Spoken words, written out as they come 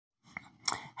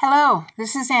Hello,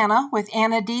 this is Anna with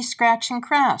Anna D. Scratch and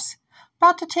Crafts,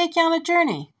 about to take you on a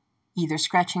journey, either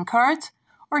scratching cards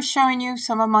or showing you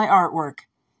some of my artwork.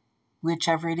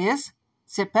 Whichever it is,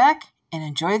 sit back and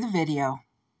enjoy the video.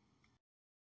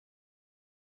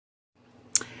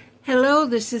 Hello,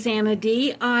 this is Anna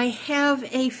D. I have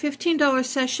a $15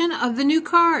 session of the new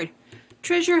card,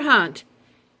 Treasure Hunt.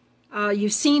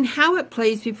 You've seen how it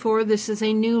plays before. This is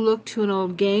a new look to an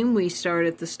old game. We start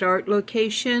at the start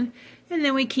location, and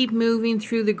then we keep moving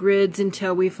through the grids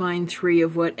until we find 3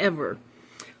 of whatever.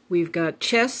 We've got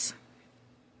chess.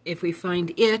 If we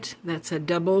find it, that's a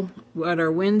double what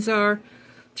our wins are.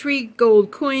 3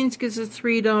 gold coins gives us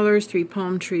 $3. 3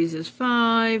 palm trees is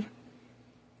 5.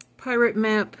 Pirate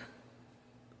map,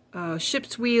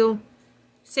 ship's wheel,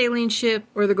 sailing ship,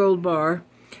 or the gold bar.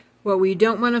 What we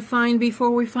don't want to find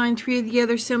before we find 3 of the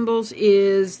other symbols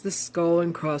is the skull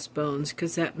and crossbones,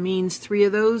 because that means 3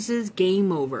 of those is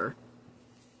game over.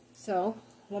 So,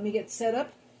 let me get set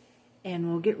up, and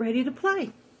we'll get ready to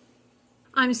play.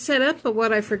 I'm set up, but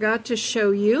what I forgot to show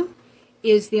you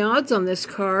is the odds on this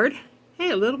card.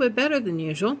 Hey, a little bit better than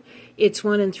usual. It's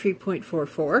 1 in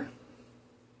 3.44. At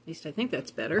least I think that's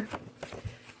better.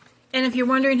 And if you're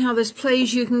wondering how this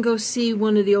plays, you can go see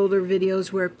one of the older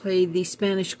videos where it played the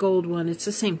Spanish gold one. It's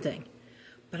the same thing.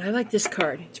 But I like this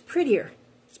card. It's prettier.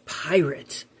 It's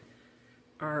pirate.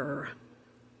 Arr.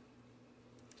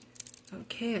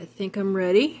 Okay, I think I'm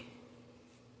ready.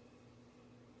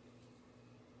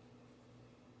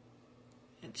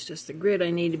 It's just the grid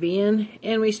I need to be in.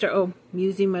 And we start, I'm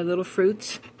using my little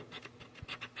fruits.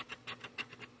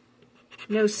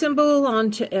 No symbol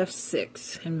onto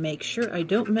F6, and make sure I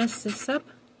don't mess this up.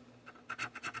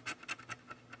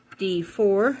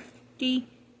 D4,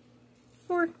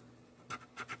 D4.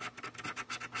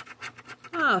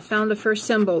 Found the first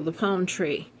symbol, the palm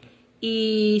tree.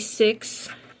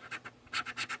 E6.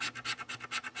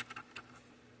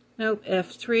 Nope,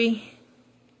 F3.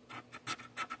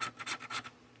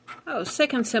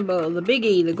 Second symbol, the big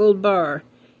E, the gold bar.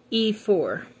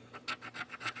 E4.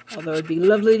 Although it'd be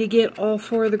lovely to get all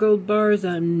 4 of the gold bars,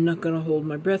 I'm not going to hold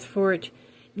my breath for it.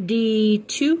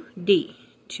 D2,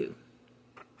 D2.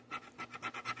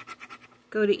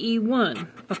 Go to E1.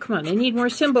 Oh, come on, I need more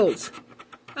symbols.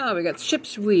 We got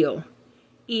ship's wheel.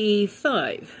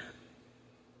 E5.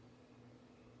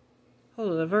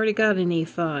 Hold it, I've already got an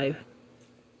E5.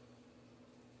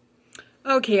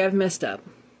 Okay, I've messed up.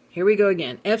 Here we go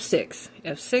again. F6.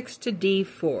 F6 to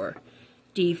D4.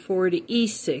 D4 to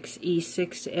E6,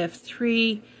 E6 to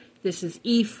F3. This is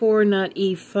E4, not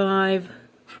E5.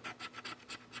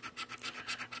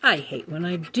 I hate when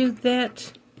I do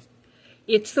that.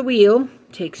 It's the wheel.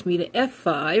 Takes me to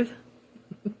F5.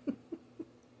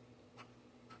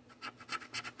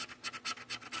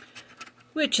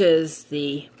 Which is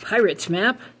the pirate's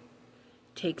map.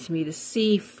 Takes me to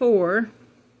C4.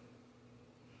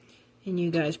 And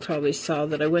you guys probably saw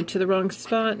that I went to the wrong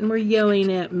spot and were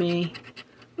yelling at me.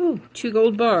 Ooh, 2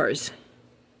 gold bars.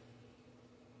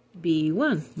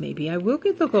 B1. Maybe I will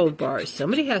get the gold bars.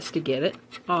 Somebody has to get it.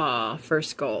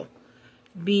 First goal.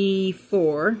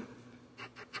 B4.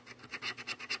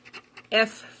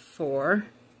 F4.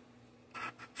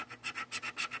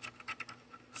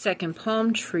 Second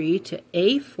palm tree to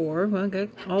A4. Well, I got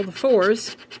all the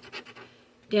 4s.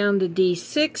 Down to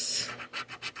D6.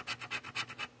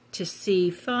 To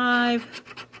C5.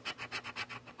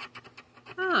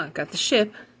 Got the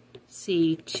ship.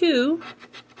 C2.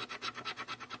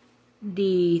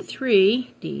 D3.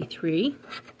 D3.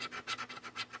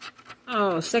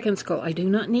 Second skull. I do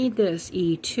not need this.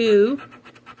 E2.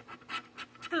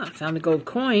 Found a gold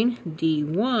coin.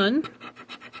 D1.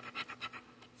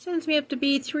 Sends me up to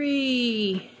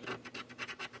B3.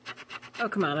 Oh,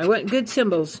 come on. I want good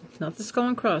symbols. Not the skull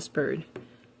and crossbone.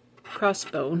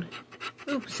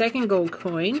 Ooh, second gold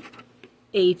coin.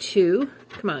 A2.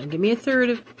 Come on, give me a third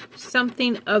of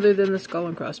something other than the skull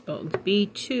and crossbones.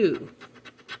 B2.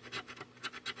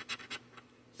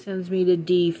 Sends me to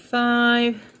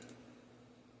D5.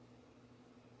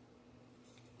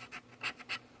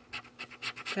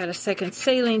 Got a second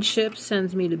sailing ship.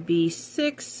 Sends me to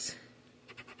B6.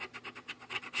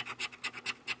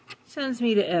 Sends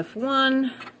me to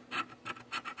F1.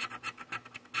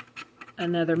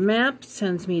 Another map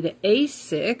sends me to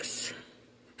A6.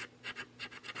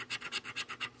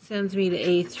 Sends me to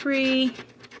A3.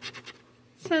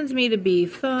 Sends me to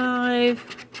B5.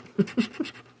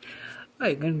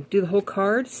 You're going to do the whole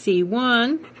card.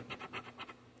 C1.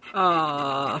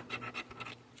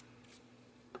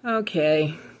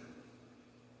 Okay.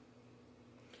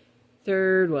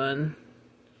 Third one.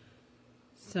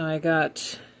 So I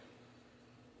got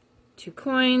 2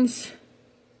 coins,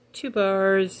 2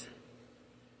 bars,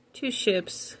 2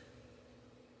 ships,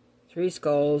 3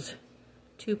 skulls,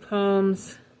 2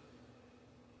 palms,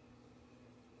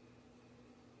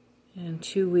 and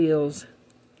 2 wheels.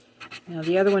 Now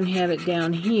the other one had it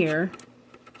down here.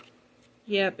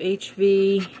 Yep,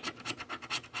 HV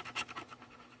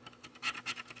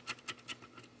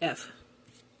F.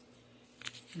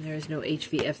 And there is no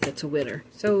HVF that's a winner.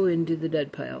 So into the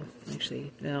dead pile.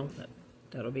 Actually, no,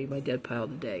 that'll be my dead pile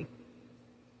today.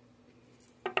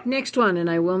 Next one, and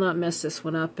I will not mess this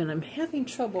one up, and I'm having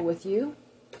trouble with you.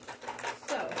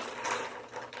 So,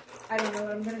 I don't know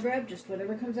what I'm going to grab, just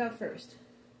whatever comes out first.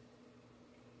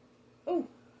 Oh!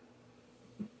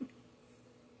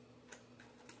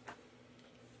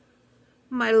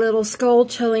 My little skull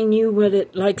telling you what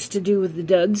it likes to do with the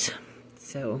duds.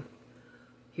 So,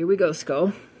 here we go,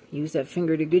 skull. Use that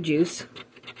finger to good use.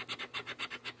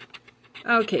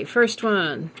 Okay, first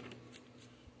one.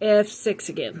 F6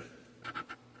 again.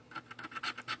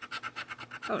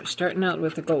 Oh, starting out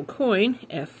with a gold coin,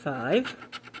 F5.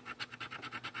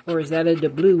 Or is that a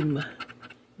doubloon?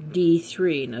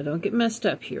 D3. Now don't get messed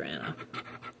up here, Anna.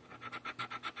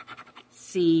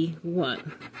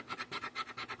 C1.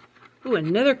 Ooh,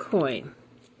 another coin.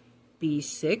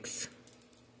 B6.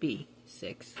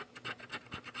 B6.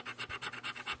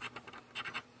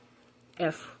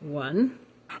 F1.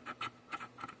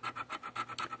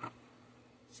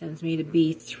 Sends me to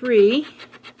B3.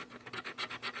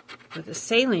 With a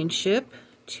sailing ship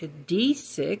to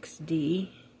D6.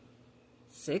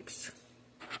 D6.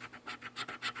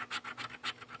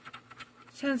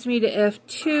 Sends me to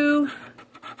F2.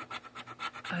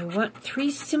 I want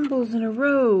 3 symbols in a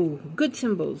row. Good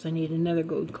symbols. I need another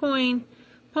gold coin.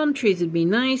 Palm trees would be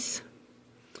nice.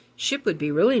 Ship would be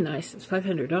really nice. It's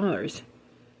 $500.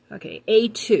 Okay,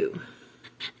 A2.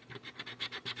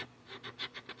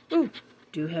 Ooh,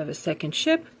 do have a second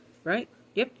ship, right?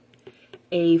 Yep.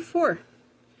 A4.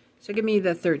 So give me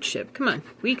the third ship. Come on,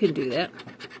 we can do that.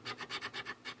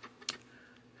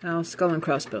 Now, skull and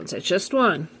crossbones. That's just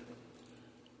one.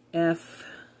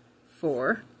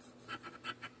 F4.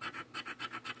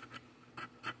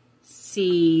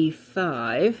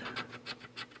 C5.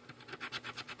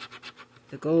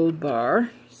 The gold bar.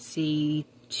 C2.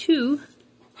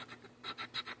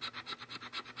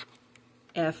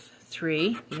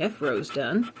 F3. The F row's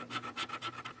done.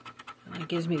 That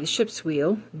gives me the ship's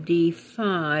wheel.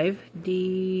 D5.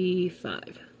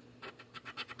 D5.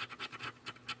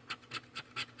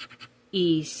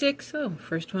 E6. Oh,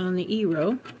 first one on the E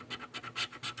row.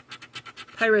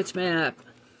 Pirate's map.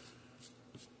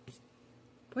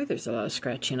 Boy, there's a lot of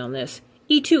scratching on this.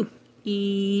 E2.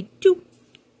 E2.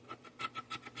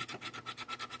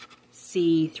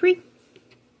 C3.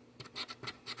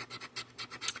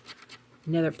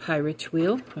 Another pirate's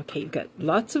wheel. Okay, you've got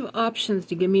lots of options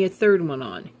to give me a third one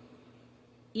on.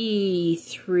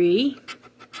 E3.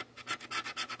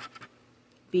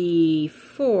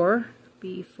 B4.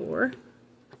 B4.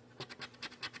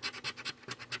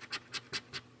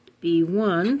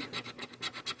 B1.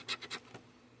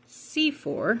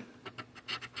 C4.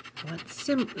 What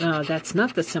symbol? No, that's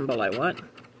not the symbol I want.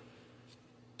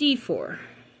 D4.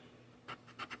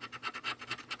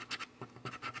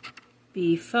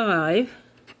 B5.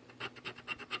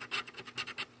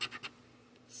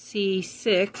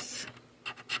 C6.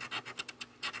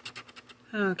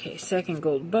 Okay, second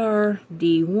gold bar.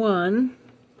 D1.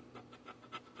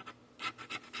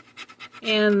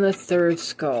 And the third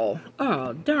skull.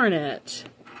 Oh, darn it.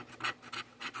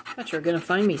 Thought you were going to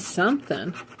find me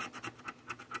something.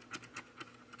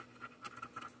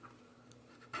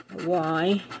 A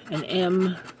Y, an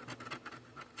M,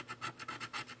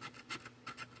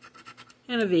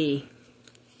 and a V.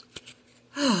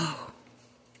 Oh.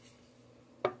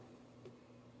 In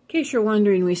case you're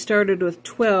wondering, we started with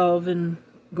 12 and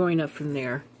going up from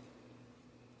there.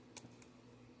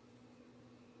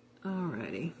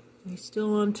 Alrighty. We're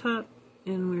still on top,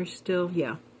 and we're still,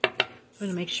 yeah. I'm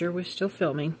going to make sure we're still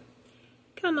filming.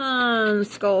 Come on,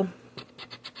 skull.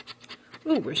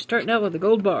 Oh, we're starting out with a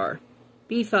gold bar.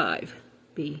 B5.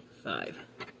 B5.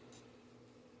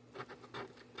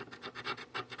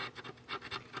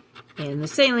 And the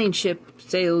sailing ship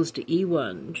sails to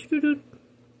E1.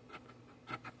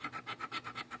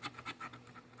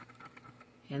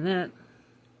 And that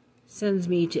sends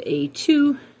me to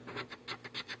A2.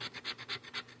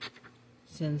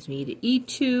 Sends me to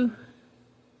E2.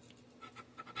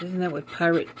 Isn't that what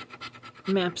pirate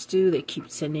maps do? They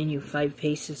keep sending you 5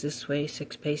 paces this way,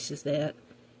 6 paces that.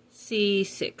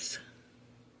 C6.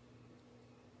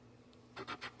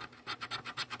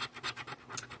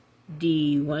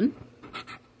 D1.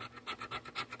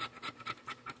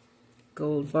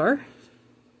 Gold bar,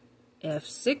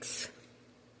 F6,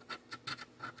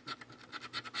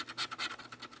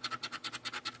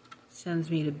 sends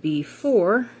me to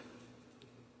B4,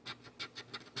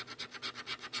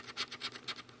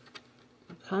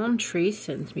 the palm tree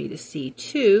sends me to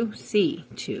C2,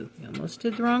 C2. You almost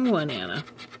did the wrong one, Anna.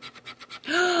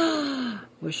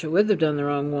 Wish I would have done the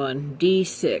wrong one.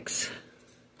 D6,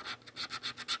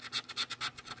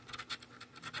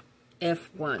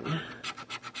 F1.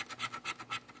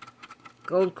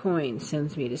 Gold coin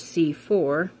sends me to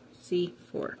C4,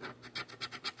 C4.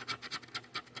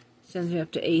 Sends me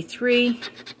up to A3.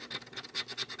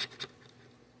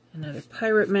 Another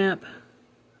pirate map.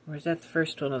 Or is that the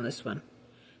first one on this one?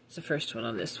 It's the first one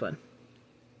on this one.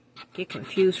 Get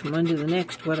confused from one to the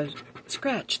next what I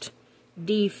scratched.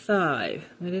 D5.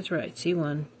 That is right.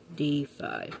 C1,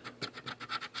 D5.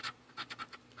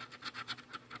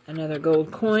 Another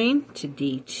gold coin to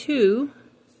D2.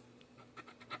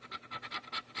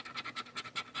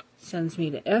 Sends me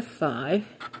to F5.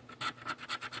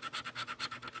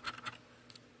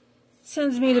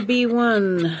 Sends me to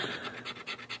B1.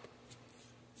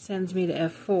 Sends me to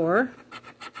F4.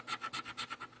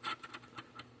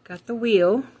 Got the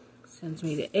wheel. Sends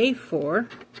me to A4.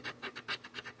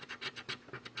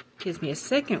 Gives me a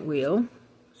second wheel.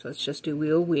 So let's just do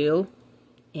wheel, wheel,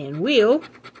 and wheel.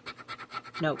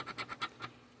 Nope.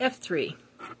 F3.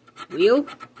 Wheel.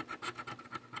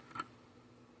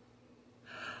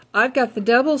 I've got the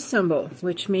double symbol,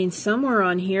 which means somewhere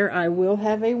on here I will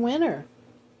have a winner.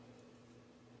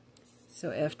 So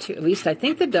F2, at least I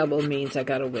think the double means I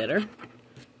got a winner.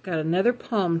 Got another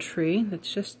palm tree.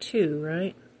 That's just 2,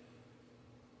 right?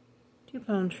 2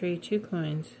 palm tree, 2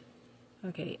 coins.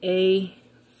 Okay,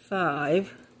 A5.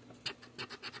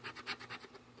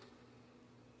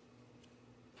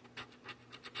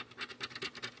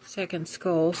 Second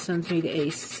skull sends me to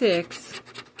A6.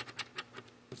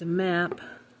 The map.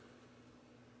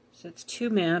 So that's 2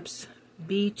 maps.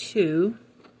 B2.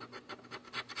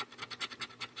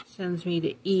 Sends me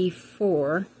to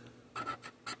E4.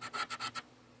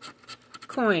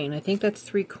 Coin. I think that's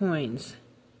 3 coins.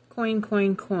 Coin,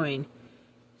 coin, coin.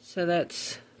 So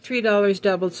that's $3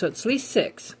 doubled, so it's at least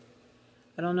 6.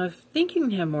 I don't know if I think you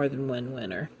can have more than one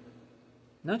winner.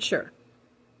 Not sure.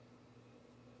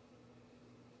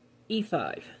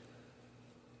 E5.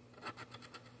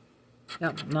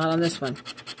 No, not on this one.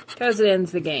 Because it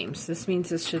ends the game. So this means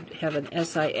this should have an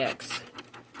SIX.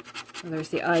 So there's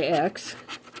the IX.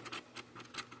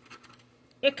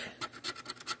 Ick.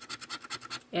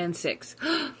 And 6.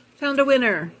 Found a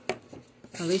winner.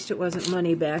 At least it wasn't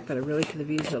money back, but I really could have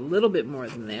used a little bit more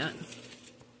than that.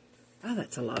 Oh,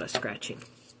 that's a lot of scratching.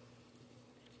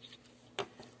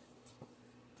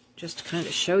 Just to kind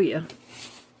of show you.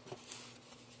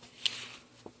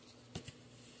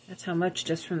 That's how much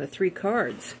just from the 3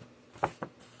 cards.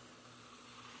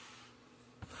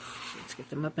 Let's get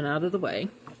them up and out of the way.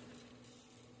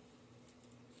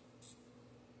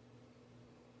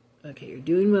 Okay, you're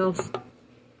doing well,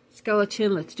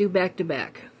 skeleton. Let's do back to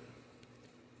back.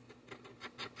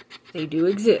 They do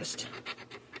exist.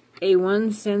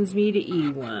 A1 sends me to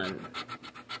E1,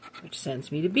 which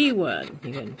sends me to B1.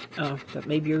 You can, oh, but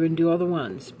maybe you're going to do all the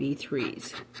ones.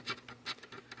 B3s.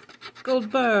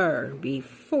 Gold bar,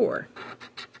 B4.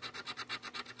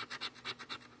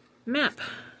 Map,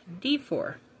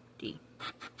 D4, D.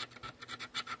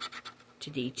 To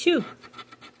D2.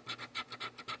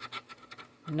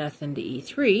 Nothing to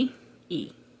E3,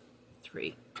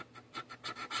 E3.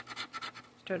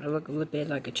 Starting to look a little bit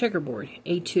like a checkerboard.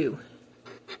 A2.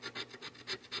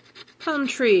 Palm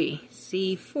tree,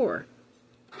 C4.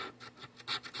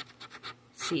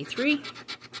 C3.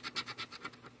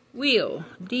 Wheel,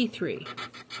 D3.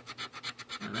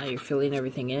 Well, now you're filling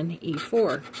everything in.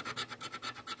 E4.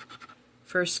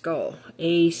 First skull,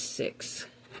 A6.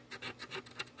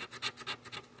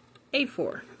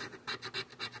 A4.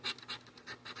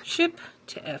 Ship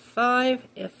to F5,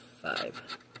 F5.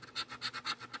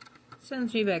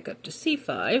 Sends me back up to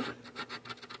C5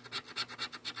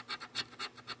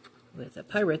 with a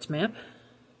pirate's map.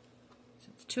 So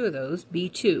it's 2 of those,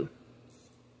 B2.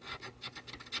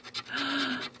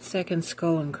 Second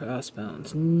skull and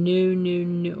crossbones. No, no,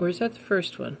 no. Or is that the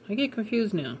first one? I get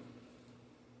confused now.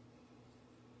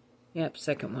 Yep,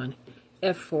 second one.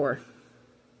 F4.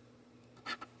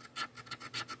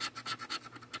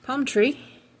 Palm tree.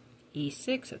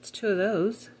 E6, that's 2 of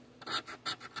those.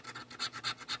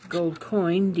 Gold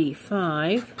coin,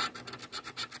 D5.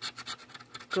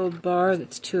 Gold bar,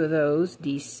 that's 2 of those,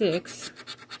 D6.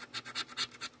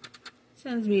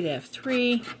 Sends me to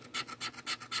F3,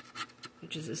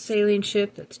 which is a sailing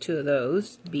ship, that's 2 of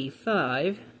those,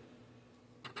 B5.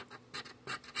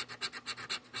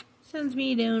 Sends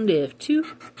me down to F2.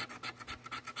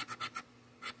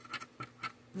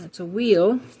 That's a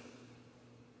wheel.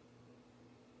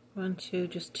 1, 2,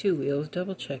 just 2 wheels,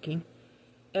 double checking.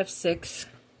 F6.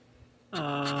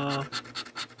 Aww.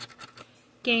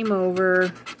 Game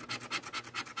over.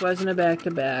 Wasn't a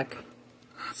back-to-back.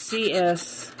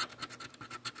 CS.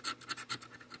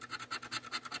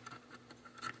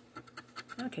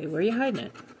 Okay, where are you hiding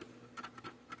it?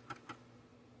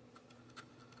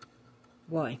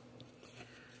 Why?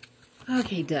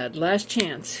 Okay, Dad, last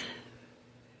chance.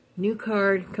 New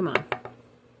card, come on.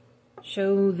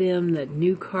 Show them that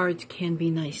new cards can be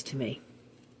nice to me.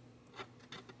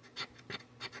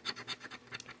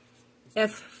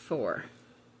 F4.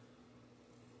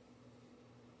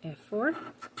 F4.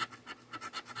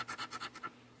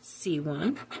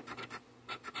 C1.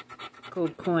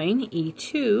 Gold coin,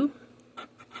 E2.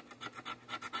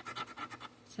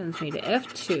 Sends me to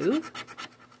F2,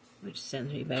 which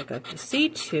sends me back up to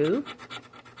C2.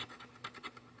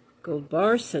 Gold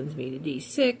bar sends me to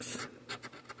D6.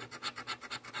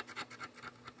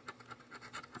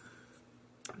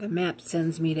 The map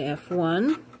sends me to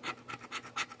F1.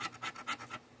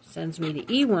 Sends me to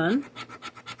E1.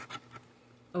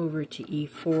 Over to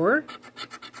E4.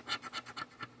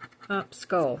 Up,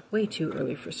 skull. Way too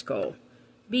early for skull.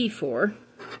 B4.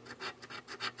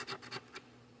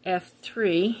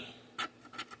 F3.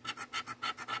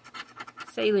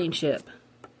 Sailing ship.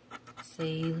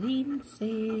 Sailing,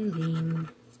 sailing.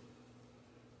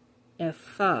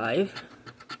 F5.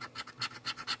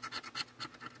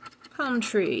 Palm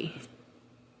tree.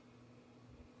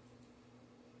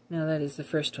 Now that is the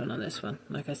first one on this one.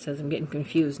 Like I said, I'm getting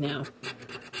confused now.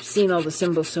 I've seen all the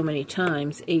symbols so many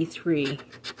times. A3.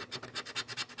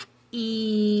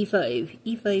 E5.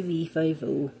 E5, E5,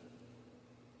 O.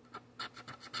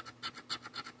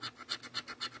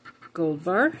 Gold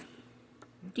bar.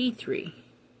 D3.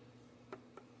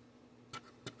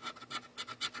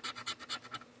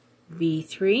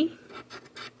 B3.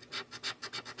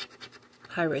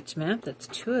 Pirates map, that's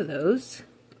 2 of those.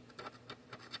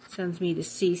 Sends me to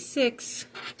C6.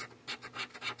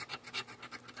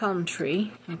 Palm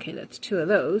tree, okay, that's 2 of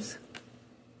those.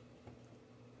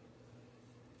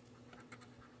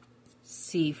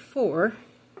 C4.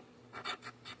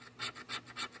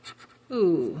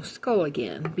 Ooh, skull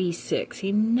again. B6.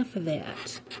 Enough of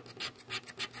that.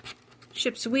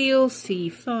 Ship's wheel.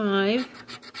 C5.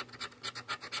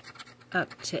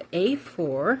 Up to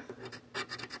A4.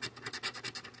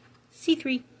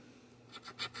 C3.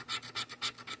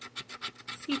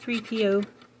 C3PO.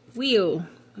 Wheel.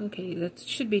 Okay, that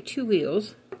should be 2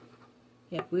 wheels.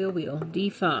 Yep, wheel, wheel.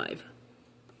 D5.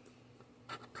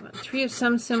 Come on, 3 of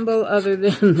some symbol other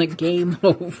than the game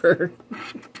over.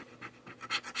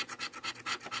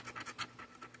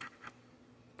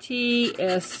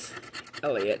 T.S.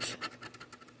 Eliot.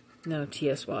 No,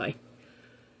 T.S.Y.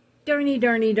 Darny,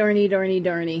 darny, darny, darny,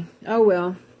 darny. Oh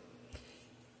well.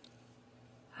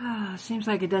 Seems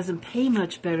like it doesn't pay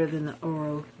much better than the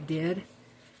Oro did.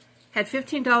 Had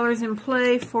 $15 in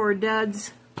play for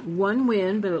duds. 1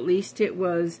 win, but at least it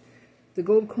was the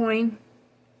gold coin,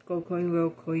 gold coin,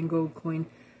 gold coin, gold coin,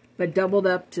 but doubled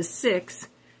up to 6.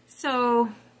 So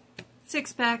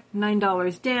 6 back,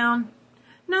 $9 down.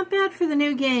 Not bad for the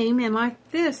new game, and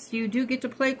like this, you do get to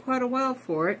play quite a while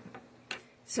for it.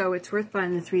 So it's worth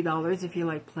buying the $3 if you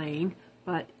like playing,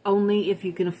 but only if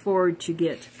you can afford to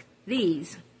get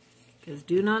these, because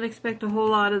do not expect a whole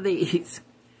lot of these.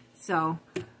 So,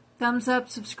 thumbs up,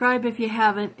 subscribe if you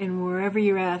haven't, and wherever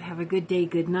you're at, have a good day,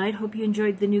 good night. Hope you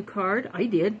enjoyed the new card. I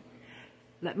did.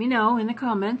 Let me know in the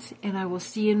comments, and I will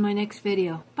see you in my next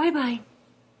video. Bye-bye.